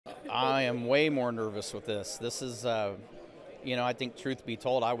I am way more nervous with this. This is, you know, I think truth be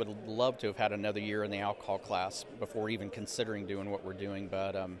told, I would love to have had another year in the alcohol class before even considering doing what we're doing.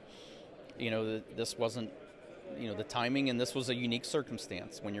 But, you know, this wasn't, you know, the timing, and this was a unique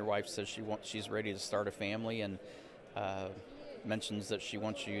circumstance when your wife says she's ready to start a family and mentions that she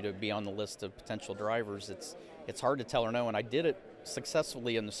wants you to be on the list of potential drivers. It's hard to tell her no, and I did it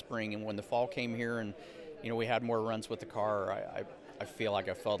successfully in the spring, and when the fall came here and, you know, we had more runs with the car, I feel like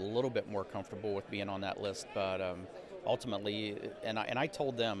I felt a little bit more comfortable with being on that list. But ultimately, and I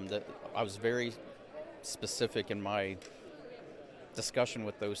told them that I was very specific in my discussion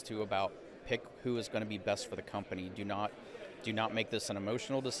with those two about pick who is going to be best for the company. Do not make this an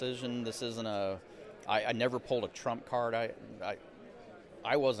emotional decision. This isn't I never pulled a trump card.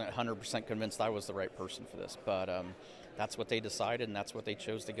 I wasn't 100% convinced I was the right person for this, but that's what they decided, and that's what they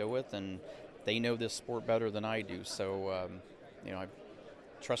chose to go with, and they know this sport better than I do. So, you know, I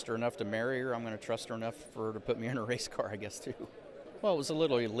trust her enough to marry her. I'm going to trust her enough for her to put me in a race car, I guess, too. Well, it was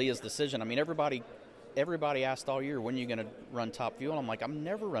literally Leah's decision. I mean, everybody asked all year, when are you going to run Top Fuel? And I'm like, I'm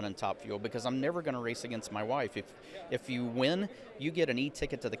never running Top Fuel because I'm never going to race against my wife. If you win, you get an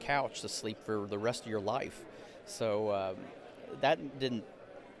e-ticket to the couch to sleep for the rest of your life. So that didn't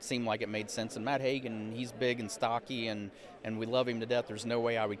seem like it made sense. And Matt Hagan, he's big and stocky, and we love him to death. There's no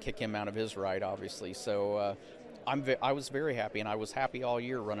way I would kick him out of his ride, obviously. So I was very happy, and I was happy all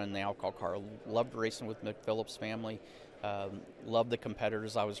year running the alcohol car. Loved racing with Mick Phillips' family. Loved the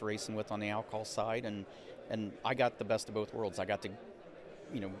competitors I was racing with on the alcohol side, and I got the best of both worlds. I got to,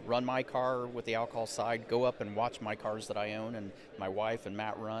 you know, run my car with the alcohol side, go up and watch my cars that I own and my wife and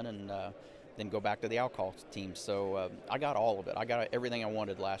Matt run, and then go back to the alcohol team. So I got all of it. I got everything I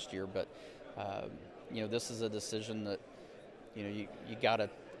wanted last year, but you know, this is a decision that, you know, you got to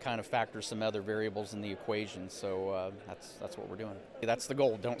kind of factor some other variables in the equation. So that's what we're doing. That's the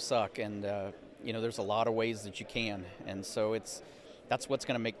goal. Don't suck. And you know, there's a lot of ways that you can, and so that's what's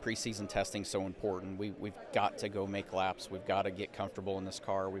going to make preseason testing so important. We've got to go make laps. We've got to get comfortable in this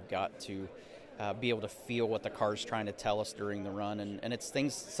car. We've got to be able to feel what the car's trying to tell us during the run, and it's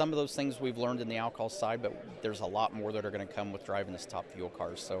things. Some of those things we've learned in the alcohol side, but there's a lot more that are going to come with driving this Top Fuel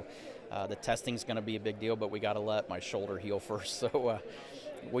car. So the testing's going to be a big deal, but we got to let my shoulder heal first. So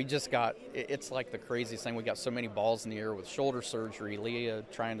we just got, it's like the craziest thing. We got so many balls in the air with shoulder surgery, Leah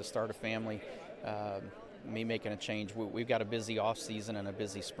trying to start a family, me making a change. We've got a busy off season and a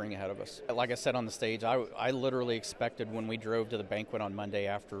busy spring ahead of us. Like I said on the stage, I literally expected when we drove to the banquet on Monday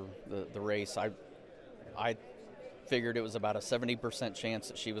after the race, I figured it was about a 70% chance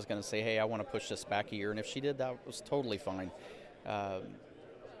that she was going to say, hey, I want to push this back a year. And if she did, that was totally fine.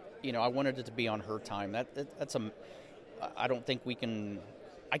 You know, I wanted it to be on her time. I don't think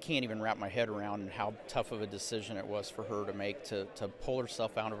I can't even wrap my head around how tough of a decision it was for her to make, to pull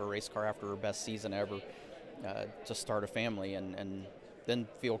herself out of a race car after her best season ever, to start a family, and then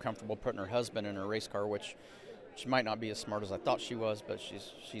feel comfortable putting her husband in her race car, which she might not be as smart as I thought she was, but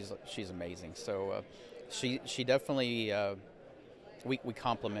she's amazing. So she definitely, we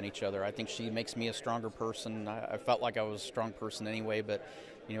complement each other. I think she makes me a stronger person. I felt like I was a strong person anyway, but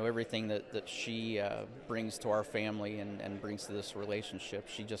you know, everything that she brings to our family and brings to this relationship,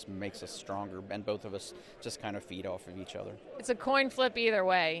 she just makes us stronger, and both of us just kind of feed off of each other. It's a coin flip either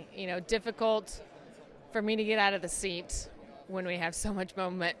way. You know, difficult for me to get out of the seat when we have so much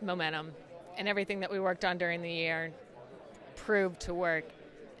momentum, and everything that we worked on during the year proved to work,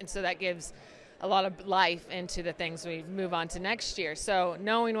 and so that gives a lot of life into the things we move on to next year. So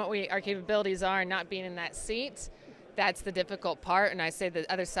knowing what our capabilities are and not being in that seat, that's the difficult part. And I say the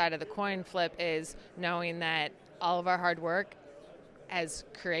other side of the coin flip is knowing that all of our hard work has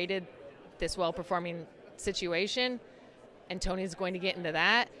created this well-performing situation, and Tony's going to get into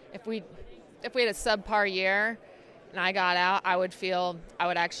that. If we had a subpar year and I got out, I would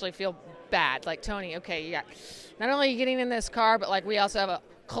actually feel bad. Like, Tony, okay, you got, not only are you getting in this car, but like we also have a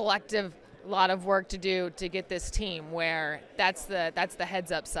collective lot of work to do to get this team where that's the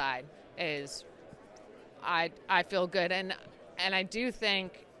heads up side is I feel good, and I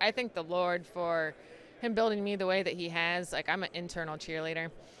thank the Lord for him building me the way that he has. Like, I'm an internal cheerleader,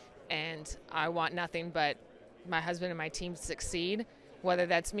 and I want nothing but my husband and my team to succeed, whether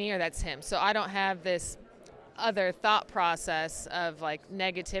that's me or that's him. So I don't have this other thought process of like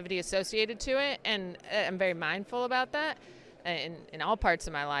negativity associated to it, and I'm very mindful about that in all parts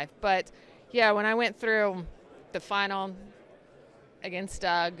of my life. But yeah, when I went through the final against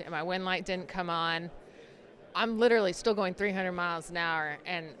Doug and my wind light didn't come on, I'm literally still going 300 miles an hour,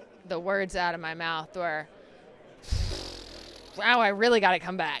 and the words out of my mouth were, wow, I really got to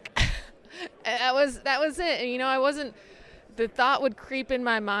come back. That was it. And, you know, I wasn't the thought would creep in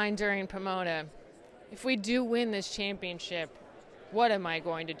my mind during Pomona, if we do win this championship, what am I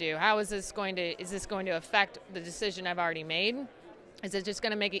going to do? How is this going to affect the decision I've already made? Is it just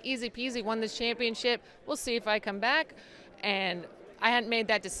going to make it easy peasy, won this championship, we'll see if I come back? And I hadn't made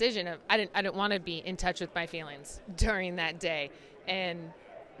that decision. I didn't want to be in touch with my feelings during that day. And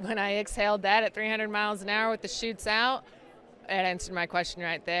when I exhaled that at 300 miles an hour with the chutes out, it answered my question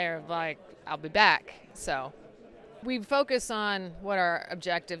right there of like, I'll be back. So we focus on what our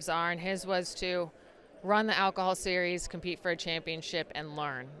objectives are, and his was to run the alcohol series, compete for a championship, and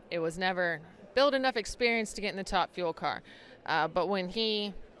learn. It was never build enough experience to get in the top fuel car. But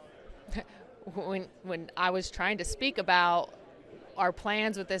when I was trying to speak about our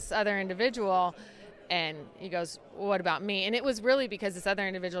plans with this other individual, and he goes, well, what about me? And it was really because this other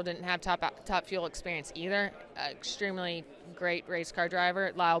individual didn't have top fuel experience either. Extremely great race car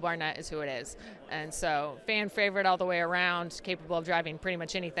driver. Lyle Barnett is who it is. And so fan favorite all the way around, capable of driving pretty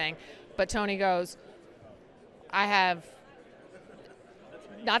much anything. But Tony goes, I have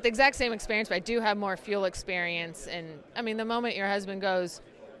not the exact same experience, but I do have more fuel experience. And I mean, the moment your husband goes,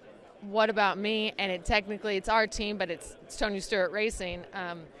 what about me? And technically it's our team, but it's Tony Stewart Racing.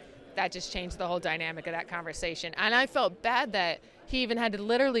 That just changed the whole dynamic of that conversation. And I felt bad that he even had to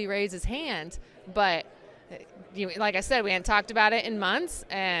literally raise his hand. But like I said, we hadn't talked about it in months,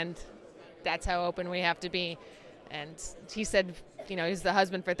 and that's how open we have to be. And he said, he's the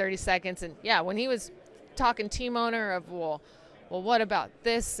husband for 30 seconds. And yeah, when he was talking team owner of, well, what about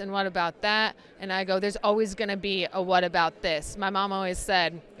this and what about that? And I go, there's always going to be a what about this. My mom always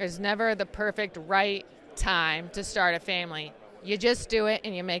said, there's never the perfect right time to start a family. You just do it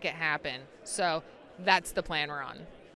and you make it happen. So that's the plan we're on.